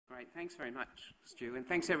Great, thanks very much, Stu, and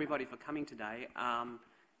thanks everybody for coming today.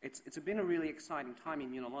 It's been a really exciting time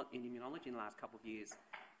in immunology in the last couple of years,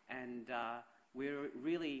 and we're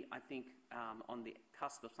really, I think, on the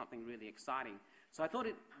cusp of something really exciting. So I thought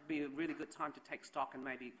it'd be a really good time to take stock and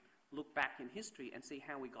maybe look back in history and see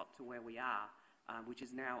how we got to where we are, which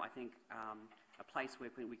is now, I think, a place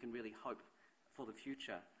where we can really hope for the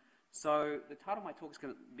future. So the title of my talk is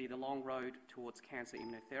going to be The Long Road Towards Cancer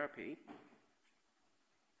Immunotherapy.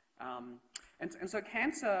 And so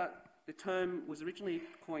cancer, the term was originally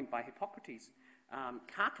coined by Hippocrates,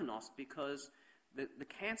 karkanos, because the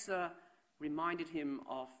cancer reminded him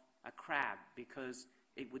of a crab, because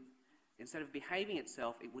it would, instead of behaving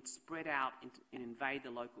itself, it would spread out and invade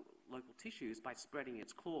the local tissues by spreading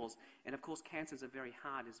its claws. And of course, cancers are very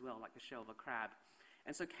hard as well, like the shell of a crab.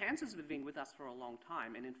 And so cancers have been with us for a long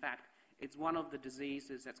time, and in fact, it's one of the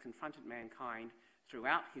diseases that's confronted mankind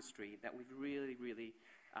throughout history that we've really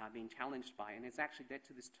been challenged by, and it's actually led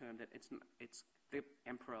to this term that it's the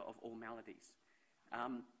emperor of all maladies.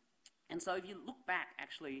 And so if you look back,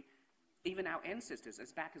 actually, even our ancestors,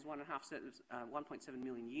 as back as 1.7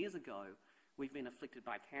 million years ago, we've been afflicted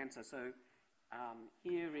by cancer. So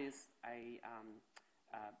here is a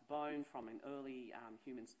bone from an early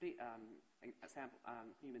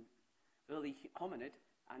early hominid,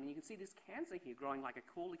 and you can see this cancer here growing like a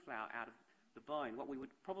cauliflower out of the bone, what we would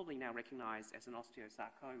probably now recognize as an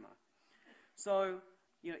osteosarcoma. So,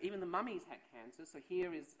 you know, even the mummies had cancer. So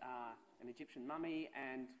here is an Egyptian mummy,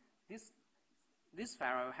 and this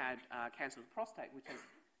pharaoh had cancer of the prostate, which has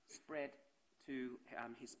spread to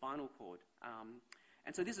his spinal cord.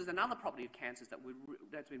 And so this is another property of cancers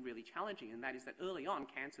that's been really challenging, and that is that early on,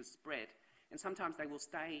 cancers spread, and sometimes they will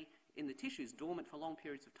stay in the tissues dormant for long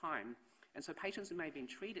periods of time. And so patients who may have been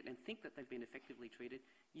treated and think that they've been effectively treated,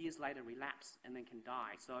 years later relapse and then can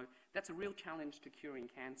die. So that's a real challenge to curing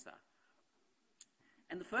cancer.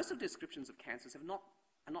 And the first of descriptions of cancers are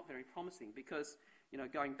not very promising, because, you know,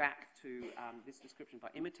 going back to this description by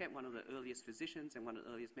Imhotep, one of the earliest physicians and one of the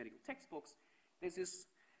earliest medical textbooks, there's this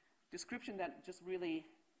description that just really,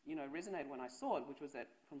 you know, resonated when I saw it, which was that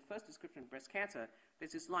from the first description of breast cancer,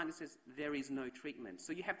 there's this line that says, "There is no treatment."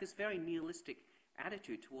 So you have this very nihilistic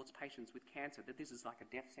attitude towards patients with cancer, that this is like a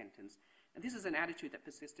death sentence. And this is an attitude that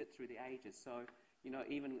persisted through the ages. So, you know,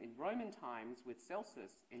 even in Roman times with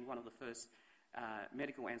Celsus, in one of the first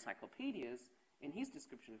medical encyclopedias, in his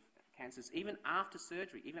description of cancers, even after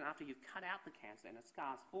surgery, even after you've cut out the cancer and a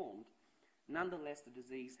scar's formed, nonetheless the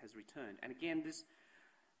disease has returned. And again, this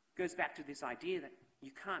goes back to this idea that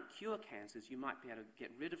you can't cure cancers. You might be able to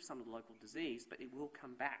get rid of some of the local disease, but it will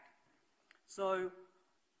come back. So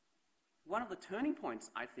one of the turning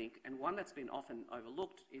points, I think, and one that's been often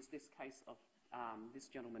overlooked, is this case of this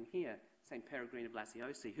gentleman here, St. Peregrine of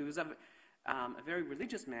Lasiosi, who was a very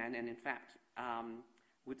religious man, and in fact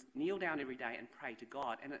would kneel down every day and pray to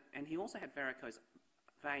God. And he also had varicose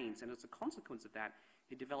veins, and as a consequence of that,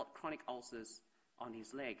 he developed chronic ulcers on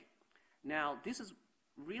his leg. Now, this is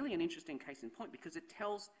really an interesting case in point, because it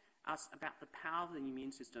tells us about the power of the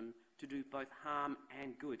immune system to do both harm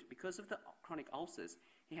and good. Because of the chronic ulcers,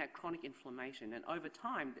 he had chronic inflammation, and over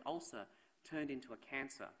time, the ulcer turned into a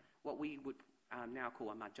cancer, what we would now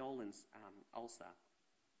call a Marjolin's ulcer.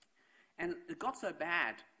 And it got so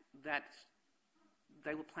bad that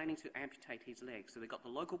they were planning to amputate his leg. So they got the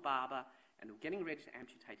local barber, and they were getting ready to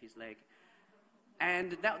amputate his leg.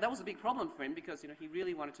 And that was a big problem for him, because, you know, he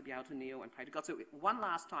really wanted to be able to kneel and pray to God. So one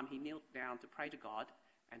last time, he kneeled down to pray to God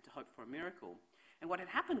and to hope for a miracle. And what had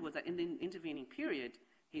happened was that in the intervening period,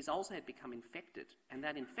 his ulcer had become infected, and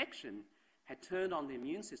that infection had turned on the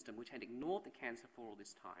immune system, which had ignored the cancer for all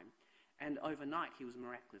this time, and overnight he was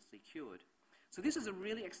miraculously cured. So this is a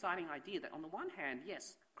really exciting idea that on the one hand,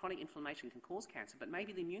 yes, chronic inflammation can cause cancer, but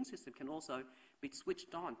maybe the immune system can also be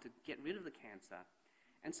switched on to get rid of the cancer.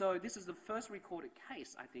 And so this is the first recorded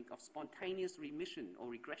case, I think, of spontaneous remission or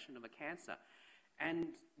regression of a cancer.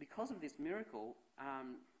 And because of this miracle,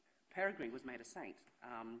 Peregrine was made a saint.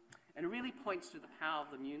 And it really points to the power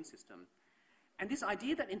of the immune system. And this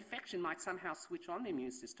idea that infection might somehow switch on the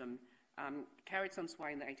immune system carried some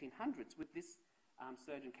sway in the 1800s with this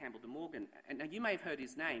surgeon, Campbell de Morgan. And now you may have heard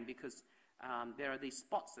his name, because there are these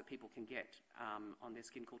spots that people can get on their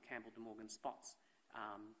skin called Campbell de Morgan spots.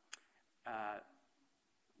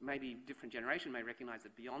 Maybe a different generation may recognize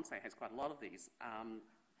that Beyonce has quite a lot of these.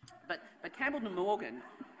 But Campbell de Morgan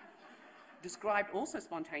described also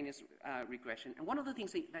spontaneous regression, and one of the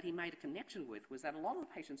things that he made a connection with was that a lot of the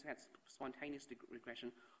patients who had spontaneous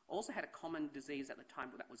regression also had a common disease at the time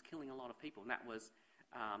that was killing a lot of people, and that was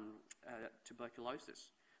tuberculosis.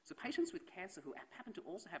 So patients with cancer who happen to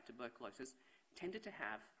also have tuberculosis tended to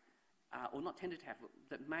have or not tended to have,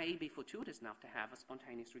 that may be fortuitous enough to have a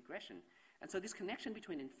spontaneous regression. And so this connection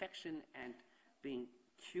between infection and being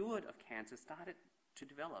cured of cancer started to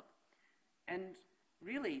develop. And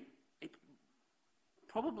really, it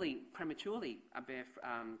probably prematurely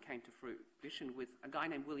came to fruition with a guy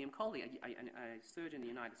named William Coley, a surgeon in the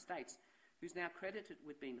United States, who's now credited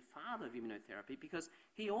with being the father of immunotherapy, because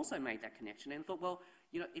he also made that connection and thought, well,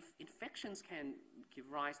 if infections can give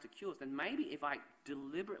rise to cures, then maybe if I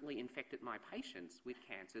deliberately infected my patients with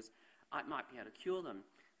cancers, I might be able to cure them.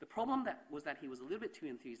 The problem was that he was a little bit too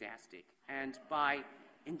enthusiastic, and by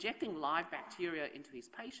injecting live bacteria into his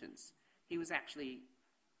patients, he was actually,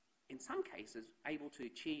 in some cases, able to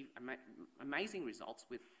achieve amazing results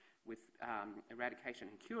with eradication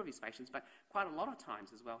and cure of his patients, but quite a lot of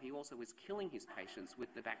times as well, he also was killing his patients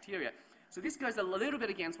with the bacteria. So this goes a little bit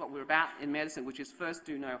against what we're about in medicine, which is first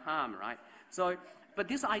do no harm, right? So, but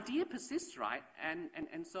this idea persists, right?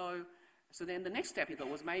 And so then the next step he thought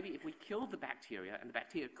was maybe if we killed the bacteria, and the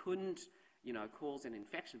bacteria couldn't, cause an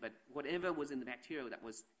infection, but whatever was in the bacteria that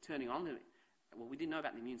was turning on the, well, we didn't know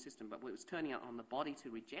about the immune system, but it was turning on the body to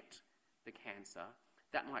reject the cancer,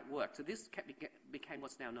 that might work. So this became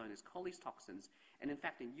what's now known as Coley's toxins. And in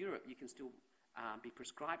fact, in Europe, you can still be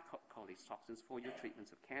prescribed Coley's toxins for your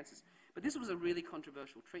treatments of cancers. But this was a really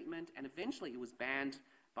controversial treatment, and eventually it was banned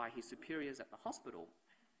by his superiors at the hospital.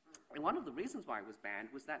 And one of the reasons why it was banned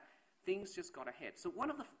was that things just got ahead. So one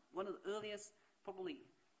of the earliest, probably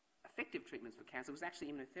effective treatments for cancer was actually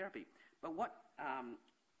immunotherapy. But what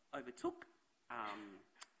overtook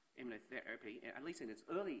immunotherapy, at least in its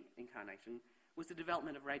early incarnation, was the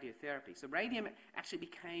development of radiotherapy. So radium actually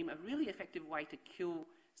became a really effective way to kill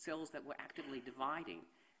cells that were actively dividing.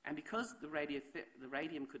 And because the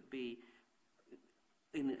radium could be,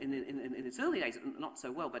 in its early days, not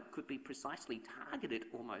so well, but could be precisely targeted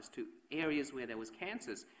almost to areas where there was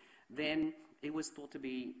cancers, then it was thought to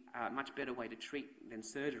be a much better way to treat than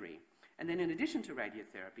surgery. And then in addition to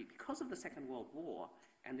radiotherapy, because of the Second World War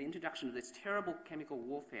and the introduction of this terrible chemical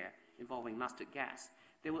warfare involving mustard gas,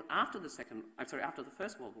 after the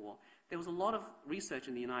First World War, there was a lot of research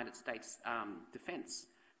in the United States defense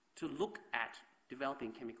to look at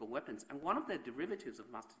developing chemical weapons. And one of the derivatives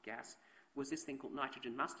of mustard gas was this thing called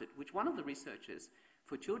nitrogen mustard, which one of the researchers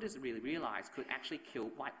fortuitously really realized could actually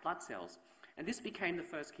kill white blood cells. And this became the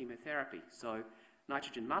first chemotherapy. So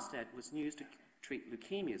nitrogen mustard was used to treat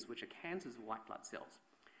leukemias, which are cancers of white blood cells.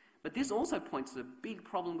 But this also points to a big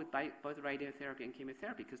problem with both radiotherapy and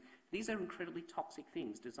chemotherapy, because these are incredibly toxic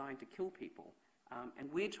things designed to kill people.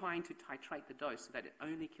 And we're trying to titrate the dose so that it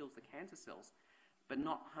only kills the cancer cells, but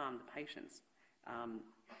not harm the patients.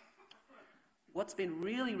 What's been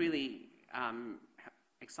really, really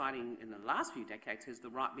exciting in the last few decades has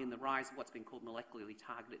been the rise of what's been called molecularly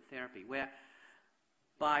targeted therapy, where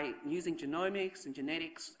by using genomics and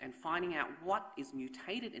genetics and finding out what is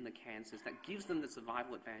mutated in the cancers that gives them the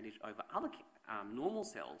survival advantage over other normal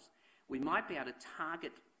cells, we might be able to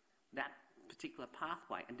target that particular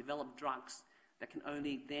pathway and develop drugs that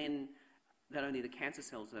only the cancer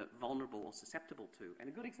cells are vulnerable or susceptible to. And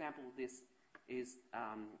a good example of this is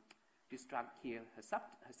this drug here,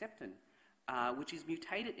 Herceptin, which is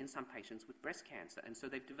mutated in some patients with breast cancer. And so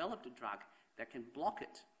they've developed a drug that can block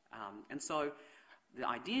it. And so the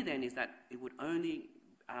idea then is that it would only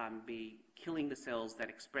be killing the cells that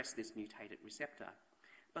express this mutated receptor.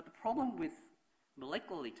 But the problem with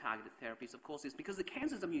molecularly targeted therapies, of course, is because the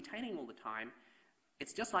cancers are mutating all the time,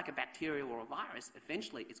 it's just like a bacteria or a virus.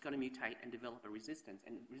 Eventually, it's going to mutate and develop a resistance.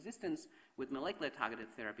 And resistance with molecular targeted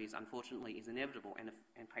therapies, unfortunately, is inevitable, and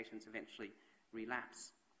patients eventually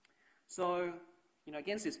relapse. So,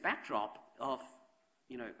 against this backdrop of,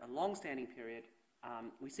 a long-standing period,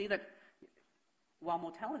 we see that while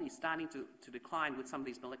mortality is starting to decline with some of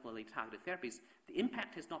these molecularly targeted therapies, the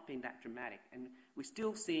impact has not been that dramatic, and we're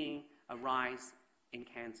still seeing a rise in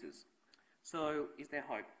cancers. So is there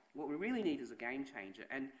hope? What we really need is a game changer,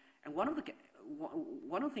 and one of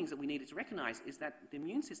the things that we needed to recognize is that the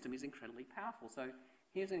immune system is incredibly powerful. So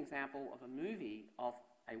here's an example of a movie of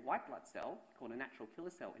a white blood cell, called a natural killer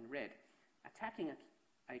cell in red, attacking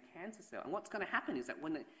a cancer cell. And what's going to happen is that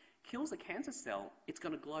when it kills a cancer cell, it's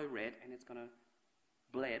going to glow red, and it's going to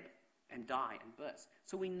bleb and die and burst.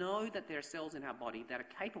 So we know that there are cells in our body that are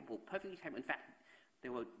capable, perfectly capable. In fact, they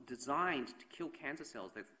were designed to kill cancer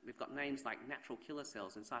cells. They've got names like natural killer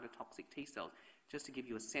cells and cytotoxic T cells, just to give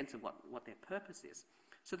you a sense of what their purpose is.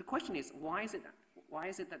 So the question is, why is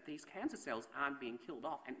it that these cancer cells aren't being killed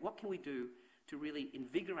off? And what can we do to really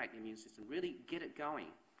invigorate the immune system, really get it going?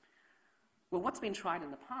 Well, what's been tried in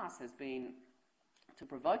the past has been to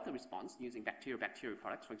provoke the response using bacteria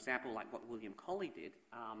products, for example, like what William Coley did.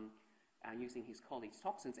 using his colleagues'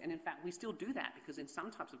 toxins. And in fact, we still do that because in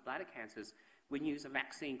some types of bladder cancers, we use a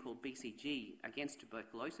vaccine called BCG against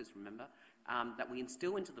tuberculosis, remember, that we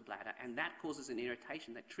instill into the bladder, and that causes an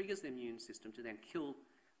irritation that triggers the immune system to then kill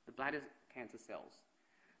the bladder cancer cells.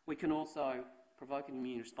 We can also provoke an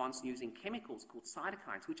immune response using chemicals called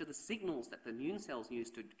cytokines, which are the signals that the immune cells use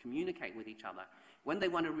to communicate with each other. When they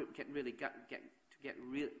want to really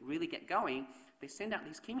get going, they send out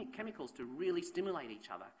these chemicals to really stimulate each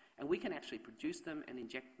other, and we can actually produce them and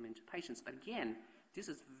inject them into patients. But again, this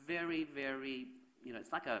is very, very,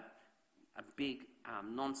 it's like a big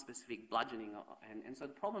non-specific bludgeoning, and so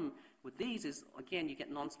the problem with these is, again, you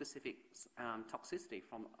get non-specific toxicity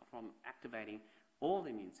from activating all the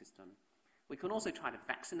immune system. We can also try to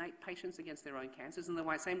vaccinate patients against their own cancers in the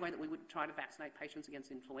same way that we would try to vaccinate patients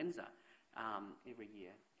against influenza every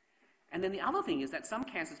year. And then the other thing is that some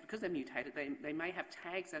cancers, because they're mutated, they may have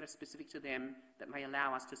tags that are specific to them that may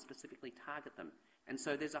allow us to specifically target them. And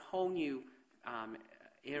so there's a whole new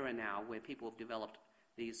era now where people have developed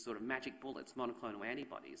these sort of magic bullets, monoclonal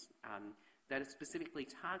antibodies, that are specifically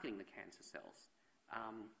targeting the cancer cells.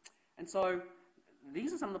 And so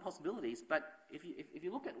these are some of the possibilities, but if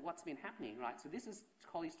you look at what's been happening, right, so this is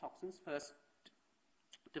Colles toxins, first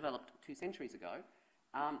developed 2 centuries ago.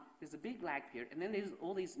 There's a big lag period, and then there's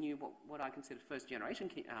all these new, what I consider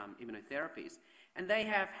first-generation immunotherapies, and they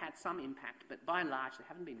have had some impact, but by and large, they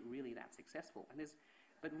haven't been really that successful.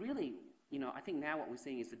 But really, I think now what we're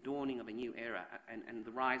seeing is the dawning of a new era and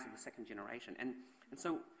the rise of the second generation. And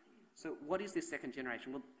so what is this second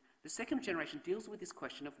generation? Well, the second generation deals with this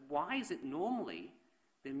question of why is it normally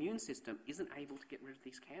the immune system isn't able to get rid of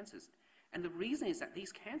these cancers? And the reason is that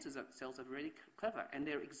these cancer cells are really clever, and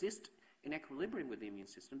they exist in equilibrium with the immune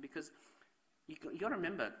system because you got to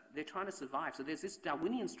remember, they're trying to survive. So there's this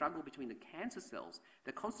Darwinian struggle between the cancer cells.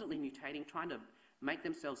 They're constantly mutating, trying to make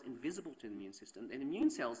themselves invisible to the immune system, and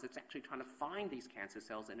immune cells that's actually trying to find these cancer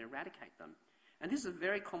cells and eradicate them. And this is a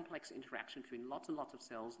very complex interaction between lots and lots of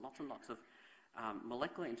cells, lots and lots of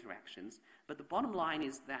molecular interactions. But the bottom line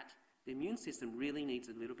is that the immune system really needs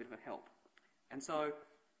a little bit of help. And so,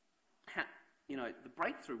 the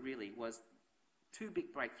breakthrough really was 2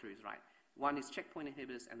 big breakthroughs, right? One is checkpoint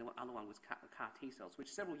inhibitors, and the other one was CAR T cells, which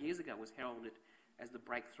several years ago was heralded as the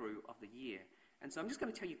breakthrough of the year. And so I'm just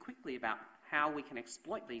going to tell you quickly about how we can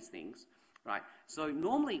exploit these things, right? So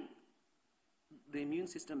normally, the immune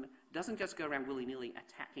system doesn't just go around willy-nilly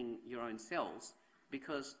attacking your own cells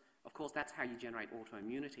because, of course, that's how you generate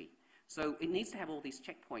autoimmunity. So it needs to have all these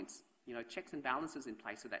checkpoints, checks and balances in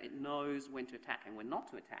place so that it knows when to attack and when not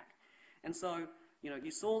to attack. And so,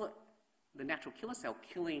 you saw the natural killer cell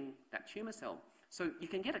killing that tumor cell. So you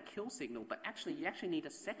can get a kill signal, but you actually need a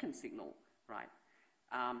second signal, right,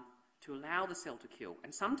 to allow the cell to kill.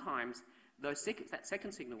 And sometimes that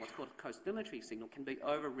second signal, what's called a co-stimulatory signal, can be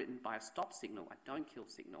overwritten by a stop signal, a don't kill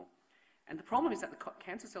signal. And the problem is that the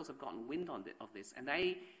cancer cells have gotten wind of this, and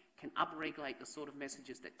they can upregulate the sort of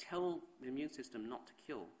messages that tell the immune system not to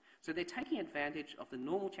kill. So they're taking advantage of the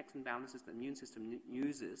normal checks and balances the immune system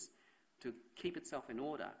uses to keep itself in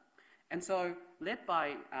order. And so, led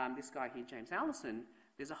by this guy here, James Allison,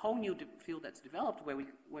 there's a whole new field that's developed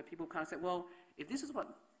where people kind of say, well, if this is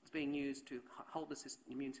what's being used to hold the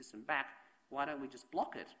immune system back, why don't we just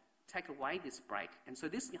block it, take away this break? And so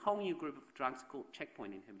this whole new group of drugs are called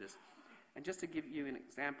checkpoint inhibitors. And just to give you an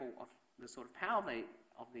example of the sort of power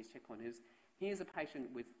of these checkpoint inhibitors, here's a patient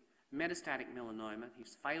with metastatic melanoma.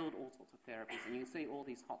 He's failed all sorts of therapies, and you can see all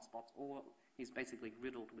these hot spots, he's basically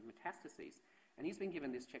riddled with metastases. And he's been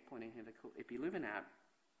given this checkpoint inhibitor called ipilimumab,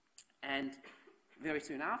 and very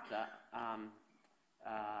soon after,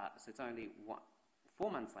 so it's only 4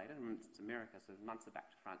 months later, and it's America, so months are back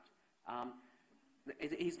to front,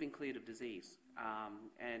 he's been cleared of disease.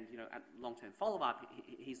 And, at long-term follow-up,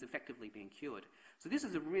 he's effectively being cured. So this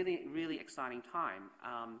is a really, really exciting time.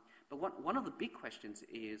 But one of the big questions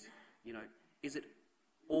is, is it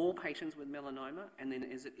all patients with melanoma? And then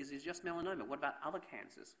is it just melanoma? What about other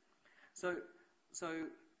cancers? So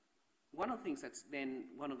one of the things that's then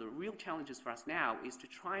one of the real challenges for us now is to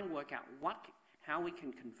try and work out how we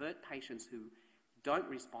can convert patients who don't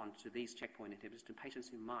respond to these checkpoint inhibitors to patients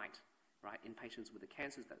who might, right, in patients with the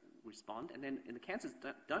cancers that respond, and then in the cancers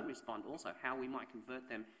that don't respond also, how we might convert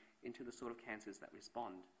them into the sort of cancers that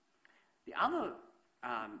respond. The other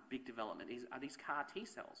big development are these CAR T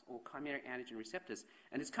cells, or chimeric antigen receptors,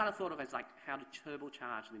 and it's kind of thought of as like how to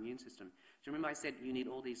turbocharge the immune system. Do you remember I said you need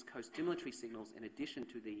all these co-stimulatory signals in addition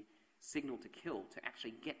to the signal to kill to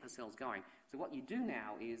actually get the cells going? So what you do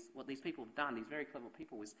now is, what these people have done, these very clever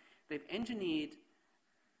people, is they've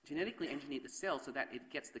genetically engineered the cell so that it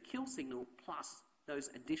gets the kill signal plus those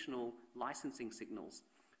additional licensing signals.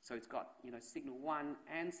 So it's got, signal 1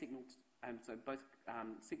 and signal, so both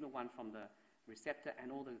signal 1 from the receptor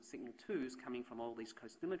and all the signal 2s coming from all these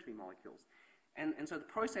co-stimulatory molecules. And so the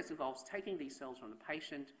process involves taking these cells from the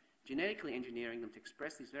patient, genetically engineering them to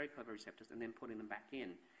express these very clever receptors, and then putting them back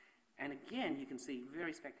in. And again, you can see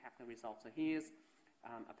very spectacular results. So here's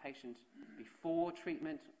a patient before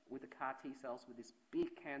treatment with the CAR T cells with this big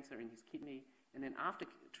cancer in his kidney, and then after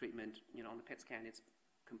treatment, on the PET scan, it's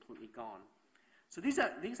completely gone. So these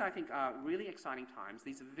I think are really exciting times.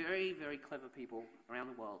 These are very, very clever people around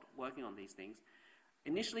the world working on these things.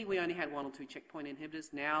 Initially, we only had 1 or 2 checkpoint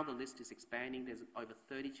inhibitors. Now the list is expanding. There's over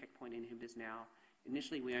 30 checkpoint inhibitors now.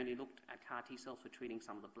 Initially, we only looked at CAR T cells for treating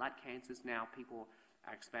some of the blood cancers. Now people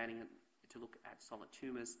are expanding it to look at solid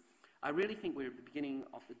tumours. I really think we're at the beginning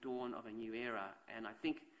of the dawn of a new era. And I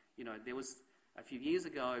think, there was a few years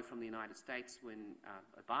ago from the United States when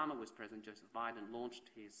Obama was president, Joseph Biden launched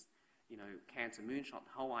his, cancer moonshot.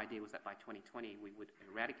 The whole idea was that by 2020 we would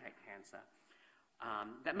eradicate cancer.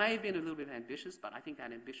 That may have been a little bit ambitious, but I think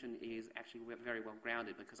that ambition is actually very well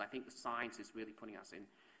grounded, because I think the science is really putting us in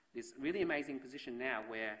this really amazing position now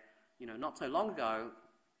where, not so long ago,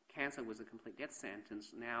 cancer was a complete death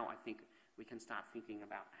sentence. Now I think we can start thinking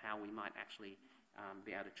about how we might actually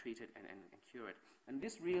be able to treat it and cure it. And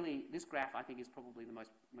this graph I think is probably the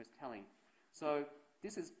most telling. So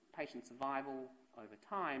this is patient survival over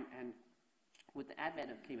time, and with the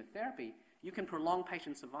advent of chemotherapy, you can prolong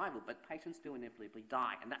patient survival, but patients do inevitably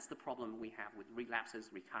die, and that's the problem we have with relapses,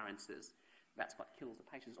 recurrences. That's what kills the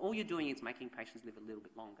patients. All you're doing is making patients live a little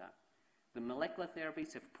bit longer. The molecular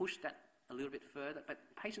therapies have pushed that a little bit further, but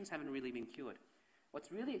patients haven't really been cured.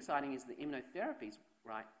 What's really exciting is the immunotherapies,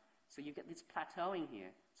 right? So you get this plateauing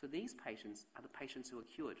here. So these patients are the patients who are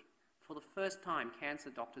cured. For the first time, cancer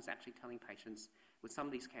doctors actually telling patients with some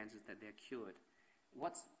of these cancers that they're cured.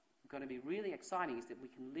 What's going to be really exciting is that we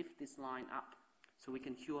can lift this line up so we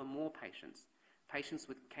can cure more patients. Patients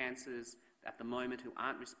with cancers at the moment who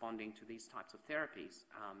aren't responding to these types of therapies.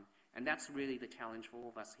 And that's really the challenge for all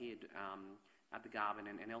of us here at the Garvan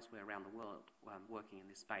and elsewhere around the world working in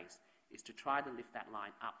this space, is to try to lift that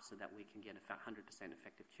line up so that we can get 100%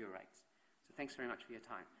 effective cure rates. So thanks very much for your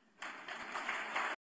time.